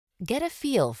Get a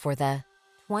feel for the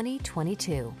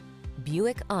 2022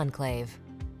 Buick Enclave.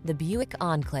 The Buick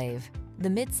Enclave, the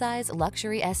midsize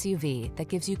luxury SUV that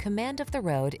gives you command of the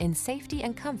road in safety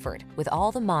and comfort with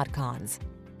all the mod cons.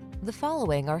 The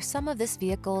following are some of this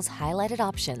vehicle's highlighted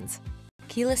options: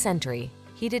 keyless entry,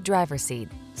 heated driver's seat,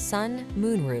 sun,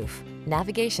 moonroof,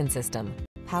 navigation system,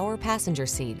 power passenger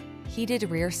seat,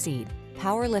 heated rear seat,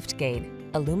 power liftgate,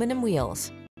 aluminum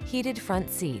wheels, heated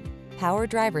front seat, power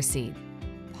driver's seat.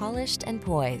 Polished and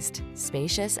poised,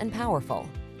 spacious and powerful.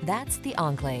 That's the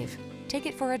Enclave. Take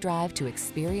it for a drive to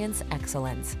experience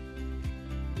excellence.